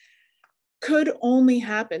calves, could only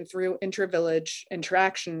happen through inter-village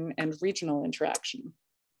interaction and regional interaction.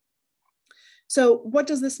 So what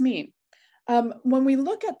does this mean? When we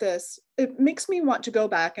look at this, it makes me want to go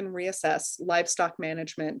back and reassess livestock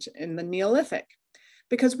management in the Neolithic,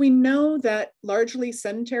 because we know that largely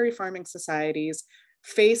sedentary farming societies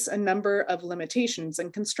face a number of limitations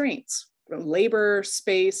and constraints, labor,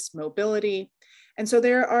 space, mobility. And so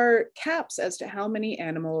there are caps as to how many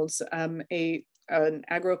animals an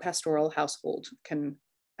agropastoral household can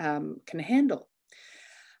handle.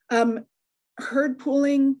 Herd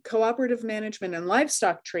pooling, cooperative management, and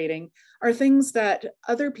livestock trading are things that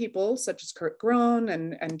other people, such as Kurt Groen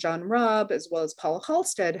and John Robb, as well as Paul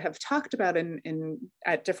Halstead, have talked about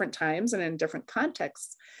at different times and in different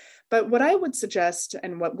contexts. But what I would suggest,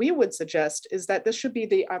 and what we would suggest, is that this should be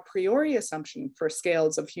the a priori assumption for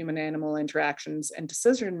scales of human-animal interactions and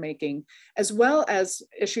decision-making, as well as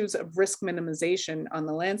issues of risk minimization on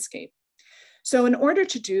the landscape. So in order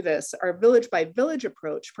to do this, our village-by-village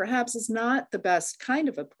approach perhaps is not the best kind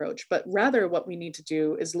of approach, but rather what we need to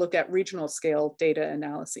do is look at regional scale data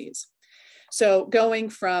analyses. So going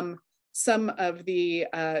from some of the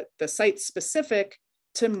site-specific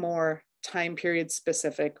to more time period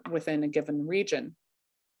specific within a given region.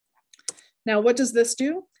 Now, what does this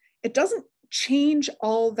do? It doesn't change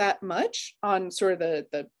all that much on sort of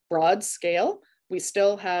the broad scale. We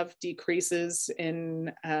still have decreases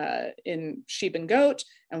in sheep and goat,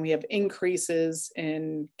 and we have increases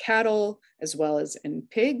in cattle as well as in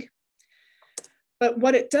pig. But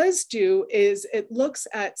what it does do is it looks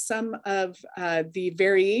at some of the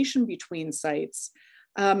variation between sites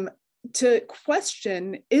to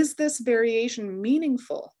question, is this variation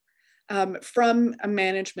meaningful from a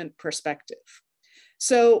management perspective?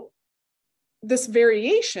 So this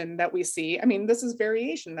variation that we see, I mean, this is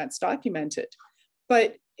variation that's documented,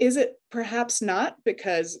 but is it perhaps not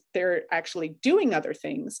because they're actually doing other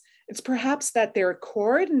things? It's perhaps that they're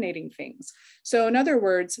coordinating things. So in other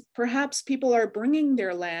words, perhaps people are bringing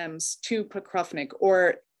their lambs to Pocrovnik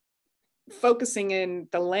or focusing in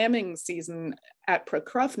the lambing season at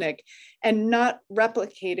Pocrovnik and not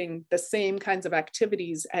replicating the same kinds of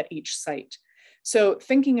activities at each site. So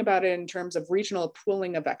thinking about it in terms of regional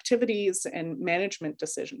pooling of activities and management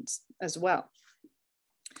decisions as well.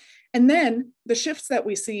 And then the shifts that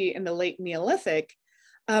we see in the late Neolithic,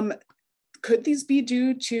 could these be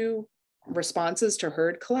due to responses to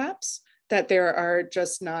herd collapse? That there are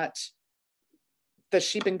just not, the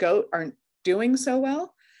sheep and goat aren't doing so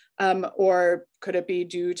well? Or could it be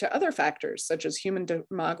due to other factors such as human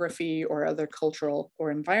demography or other cultural or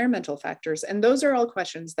environmental factors? And those are all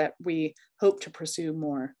questions that we hope to pursue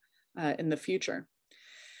more in the future.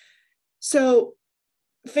 So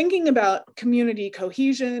thinking about community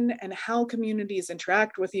cohesion and how communities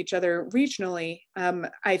interact with each other regionally,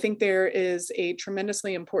 I think there is a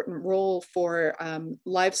tremendously important role for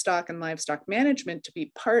livestock and livestock management to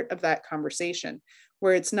be part of that conversation.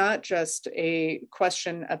 where it's not just a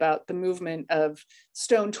question about the movement of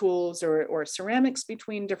stone tools or ceramics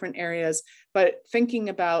between different areas, but thinking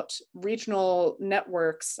about regional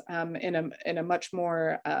networks in a much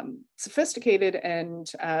more sophisticated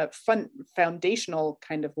and foundational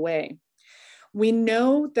kind of way. We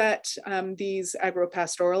know that these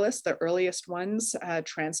agropastoralists, the earliest ones,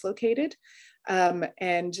 translocated,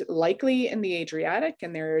 and likely in the Adriatic,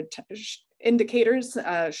 and there are indicators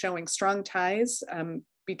showing strong ties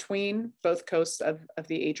between both coasts of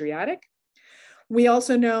the Adriatic. We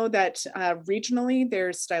also know that regionally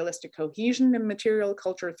there's stylistic cohesion in material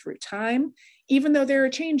culture through time. Even though there are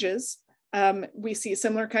changes, we see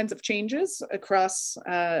similar kinds of changes across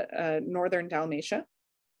northern Dalmatia.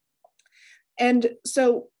 And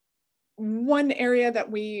so one area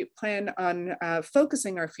that we plan on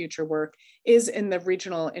focusing our future work is in the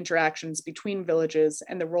regional interactions between villages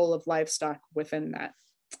and the role of livestock within that.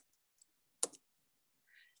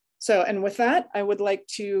 So, and with that, I would like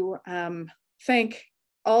to thank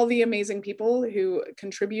all the amazing people who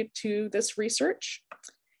contribute to this research.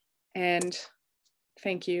 And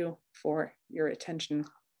thank you for your attention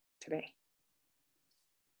today.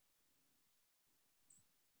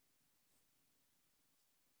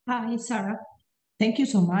 Hi, Sarah. Thank you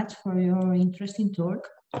so much for your interesting talk.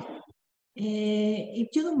 If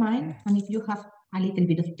you don't mind, and if you have a little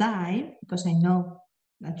bit of time, because I know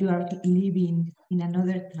that you are living in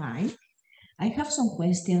another time, I have some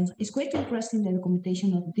questions. It's quite interesting, the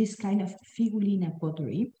documentation of this kind of figurina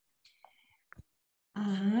pottery.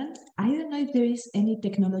 And I don't know if there is any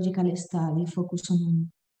technological study focused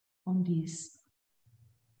on this.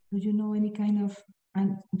 Do you know any kind of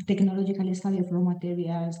technological study of raw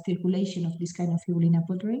materials, circulation of this kind of figurina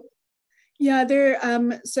pottery? Yeah,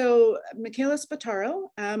 so Michaela Spataro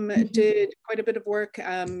did quite a bit of work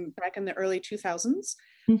back in the early 2000s.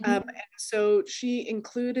 And so she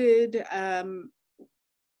included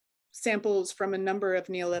samples from a number of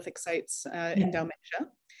Neolithic sites in Dalmatia.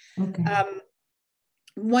 Okay.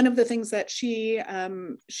 One of the things that she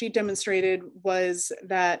demonstrated was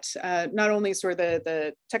that not only sort of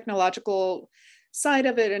the technological side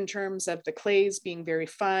of it in terms of the clays being very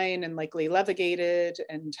fine and likely levigated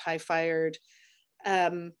and high fired,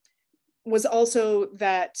 was also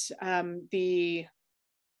that the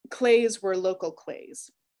clays were local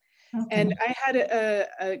clays. Okay. And I had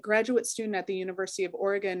a graduate student at the University of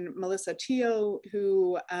Oregon, Melissa Teo,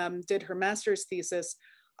 who did her master's thesis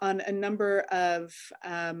on a number of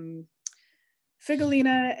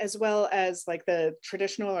figurina, as well as like the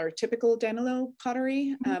traditional or typical Danilo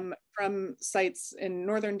pottery from sites in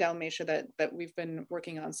northern Dalmatia that we've been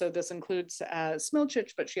working on. So this includes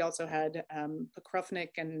Smilčić, but she also had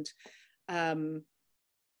Pokrovnik and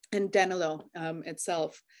Danilo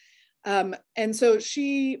itself. And so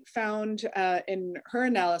she found in her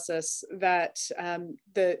analysis that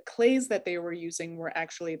the clays that they were using were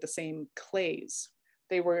actually the same clays.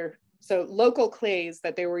 They were so local clays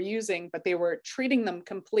that they were using, but they were treating them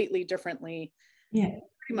completely differently, pretty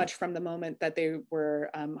much from the moment that they were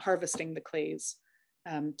harvesting the clays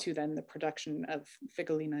to then the production of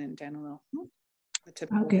figurina and Danilo.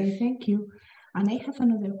 Okay, thank you. And I have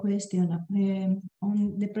another question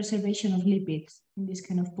on the preservation of lipids in this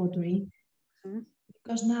kind of pottery,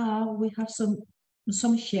 because now we have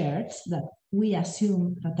some shards that we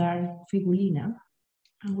assume that are figurina,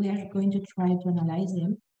 and we are going to try to analyze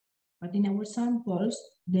them. But in our samples,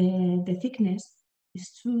 the thickness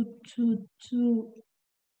is too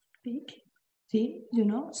thin, you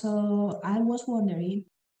know? So I was wondering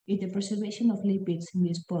if the preservation of lipids in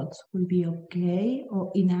these pots will be okay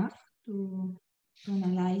or enough to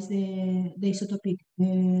analyze the isotopic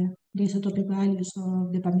values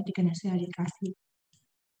of the palmitic and stearic acid.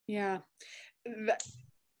 Yeah,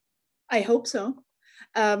 I hope so.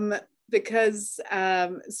 Because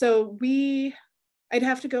so I'd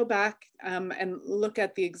have to go back and look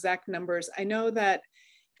at the exact numbers. I know that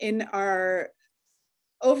in our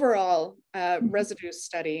overall residue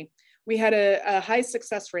study, we had a high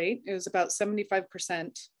success rate. It was about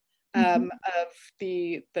 75% of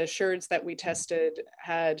the shards that we tested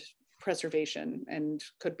had preservation and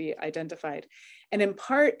could be identified. And in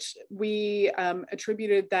part, we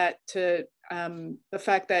attributed that to the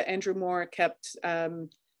fact that Andrew Moore kept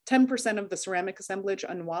 10% of the ceramic assemblage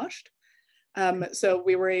unwashed. So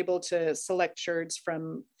we were able to select shards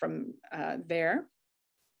from there.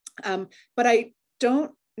 But I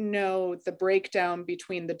don't know the breakdown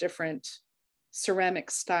between the different ceramic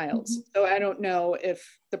styles. So I don't know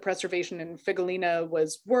if the preservation in figurina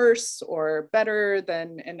was worse or better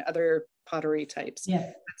than in other pottery types. Yeah,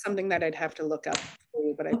 that's something that I'd have to look up for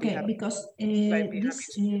you, but I'd be happy. Because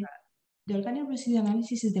the organic residue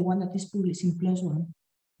analysis is the one that is published in +1.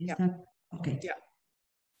 Is that okay?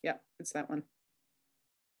 Yeah, it's that one.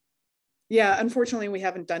 Yeah, unfortunately, we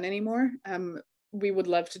haven't done any more. We would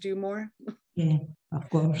love to do more. Yeah, of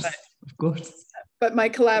course, of course. But my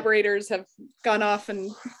collaborators have gone off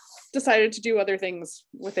and decided to do other things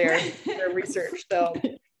with their research. So,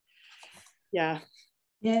 yeah.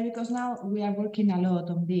 Yeah, because now we are working a lot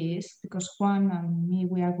on this, because Juan and me,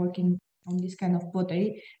 we are working on this kind of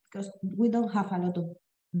pottery, because we don't have a lot of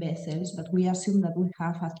vessels, but we assume that we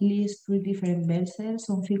have at least 3 different vessels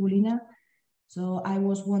on Figurina. So I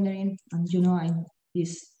was wondering, and you know,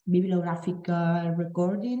 this bibliographical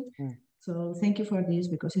recording. So thank you for this,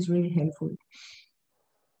 because it's really helpful.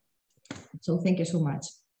 So thank you so much.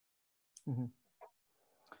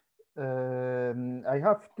 I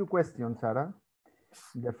have 2 questions, Sarah.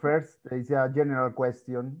 The first is a general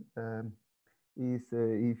question, is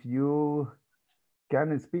if you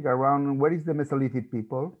can speak around where is the Mesolithic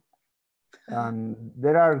people? And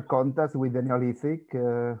there are contacts with the Neolithic.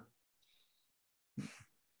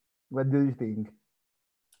 What do you think?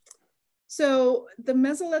 So the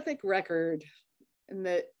Mesolithic record in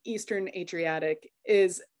the Eastern Adriatic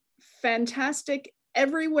is fantastic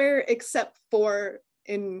everywhere except for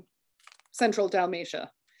in central Dalmatia.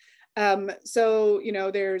 So, you know,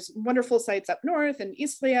 there's wonderful sites up north in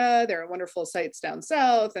Istria, there are wonderful sites down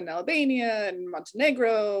south in Albania and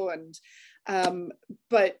Montenegro, and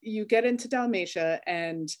but you get into Dalmatia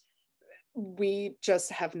and we just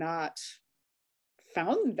have not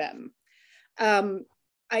found them.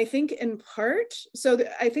 I think in part, so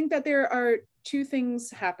I think that there are 2 things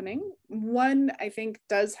happening. One, I think,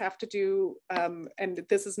 does have to do, and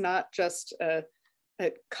this is not just a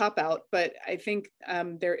cop-out, but I think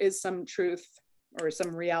there is some truth or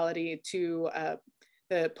some reality to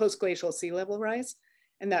the post-glacial sea level rise,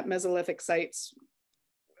 and that Mesolithic sites,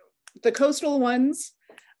 the coastal ones,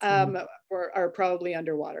 are probably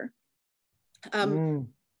underwater. Okay.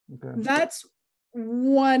 That's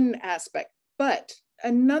one aspect, but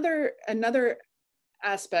another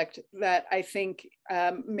aspect that I think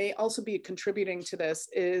may also be contributing to this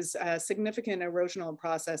is significant erosional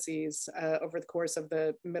processes over the course of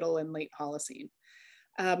the Middle and Late Holocene,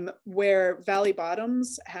 where valley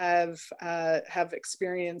bottoms have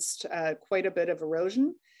experienced quite a bit of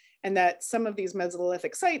erosion, and that some of these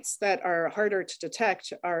Mesolithic sites that are harder to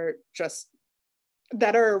detect are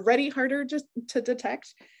already harder to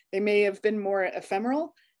detect. They may have been more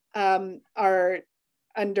ephemeral, are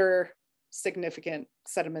under significant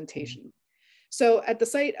sedimentation. So at the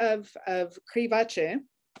site of Crivace,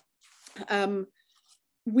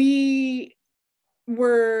 we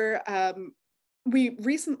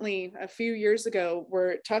recently, a few years ago,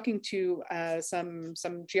 were talking to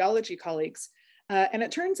some geology colleagues, and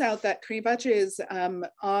it turns out that Crivace is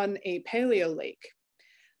on a paleo lake.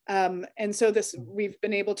 And so we've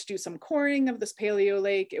been able to do some coring of this paleo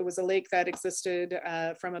lake. It was a lake that existed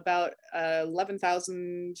from about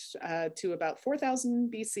 11,000 to about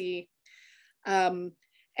 4,000 BC.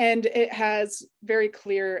 And it has very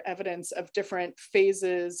clear evidence of different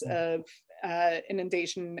phases of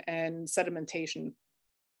inundation and sedimentation.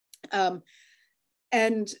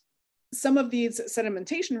 And some of these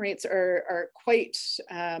sedimentation rates are quite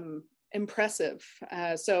impressive.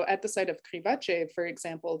 So at the site of Crivace, for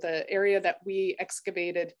example, the area that we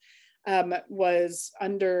excavated was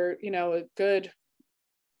under, a good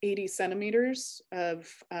 80 centimeters of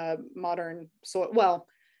modern soil. Well,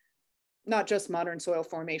 not just modern soil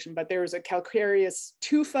formation, but there was a calcareous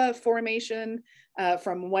tufa formation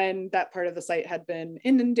from when that part of the site had been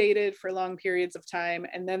inundated for long periods of time.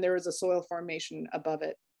 And then there was a soil formation above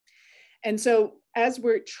it. And so as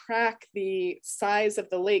we track the size of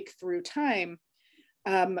the lake through time,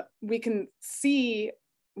 we can see,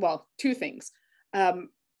 well, 2 things.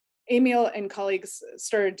 Emil and colleagues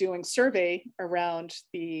started doing survey around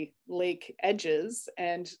the lake edges,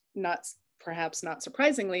 and perhaps not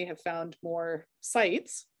surprisingly, have found more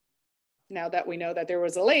sites now that we know that there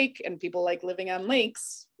was a lake and people like living on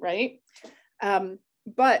lakes, right?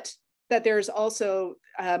 But that there's also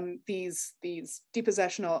these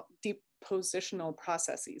depositional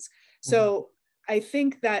processes. So I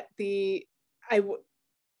think that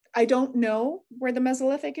I don't know where the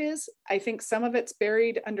Mesolithic is. I think some of it's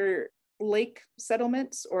buried under lake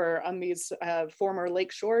settlements or on these former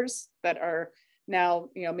lake shores that are now,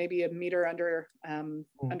 maybe a meter under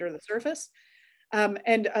the surface,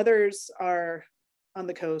 and others are on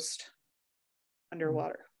the coast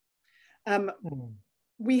underwater.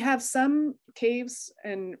 We have some caves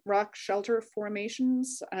and rock shelter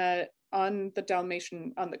formations on the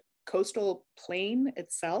Dalmatian, on the coastal plain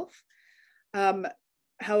itself.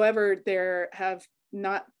 However, there have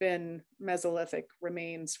not been Mesolithic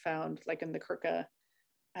remains found, like in the Kirka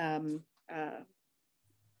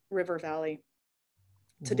River Valley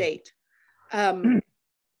to date.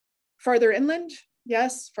 Farther inland,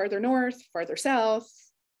 yes, farther north, farther south,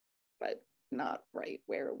 but not right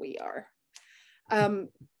where we are.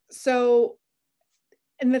 So,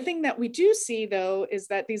 and the thing that we do see though, is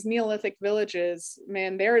that these Neolithic villages,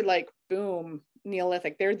 man, they're like, boom,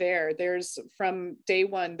 Neolithic, they're there. There's from day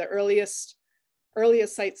one, the earliest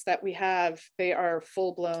sites that we have, they are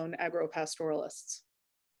full-blown agropastoralists.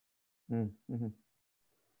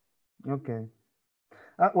 Okay.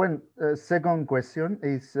 Second question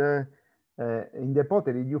is, in the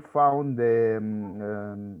pottery, you found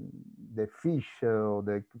the fish or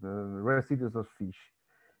the residues of fish.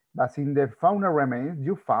 But in the fauna remains,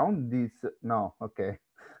 you found this? No, okay.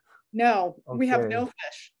 No, okay. We have no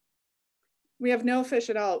fish. We have no fish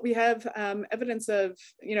at all. We have evidence of,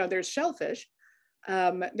 there's shellfish.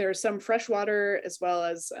 There's some freshwater as well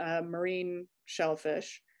as marine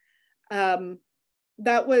shellfish.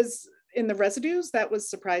 That was in the residues, that was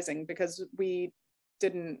surprising because we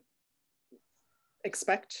didn't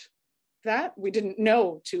expect that. We didn't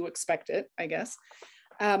know to expect it, I guess.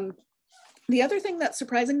 The other thing that's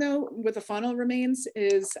surprising though with the faunal remains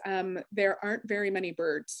is there aren't very many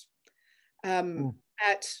birds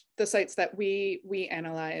at the sites that we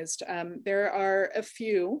analyzed. There are a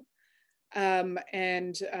few,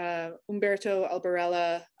 and Umberto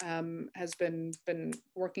Albarella has been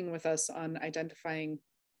working with us on identifying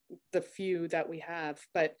the few that we have,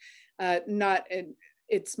 but it's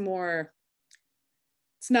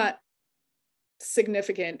not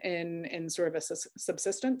significant in sort of a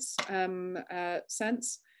subsistence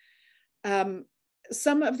sense.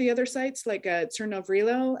 Some of the other sites, like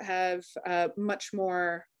Cernovrilo, have much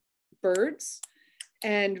more birds.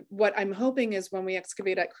 And what I'm hoping is when we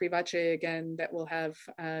excavate at Krivace again, that we'll have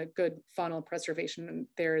good faunal preservation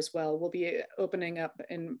there as well. We'll be opening up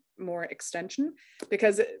in more extension,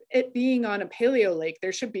 because it being on a paleo lake,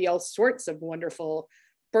 there should be all sorts of wonderful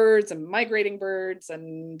birds and migrating birds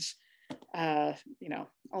and all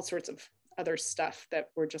sorts of other stuff that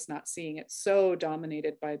we're just not seeing. It's so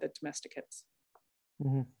dominated by the domesticates.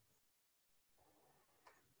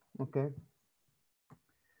 Okay.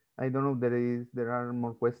 I don't know if there are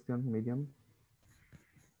more questions, Miriam.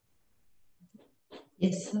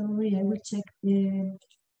 Yes, sorry, I will check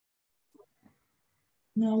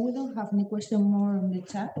No, we don't have any question more on the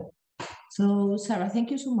chat. So, Sarah,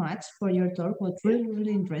 thank you so much for your talk. It was really,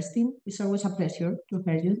 really interesting. It's always a pleasure to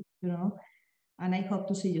hear you, and I hope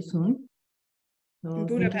to see you soon. So,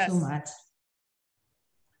 thank you so much.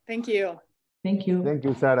 Thank you. Thank you. Thank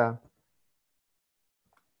you, Sarah.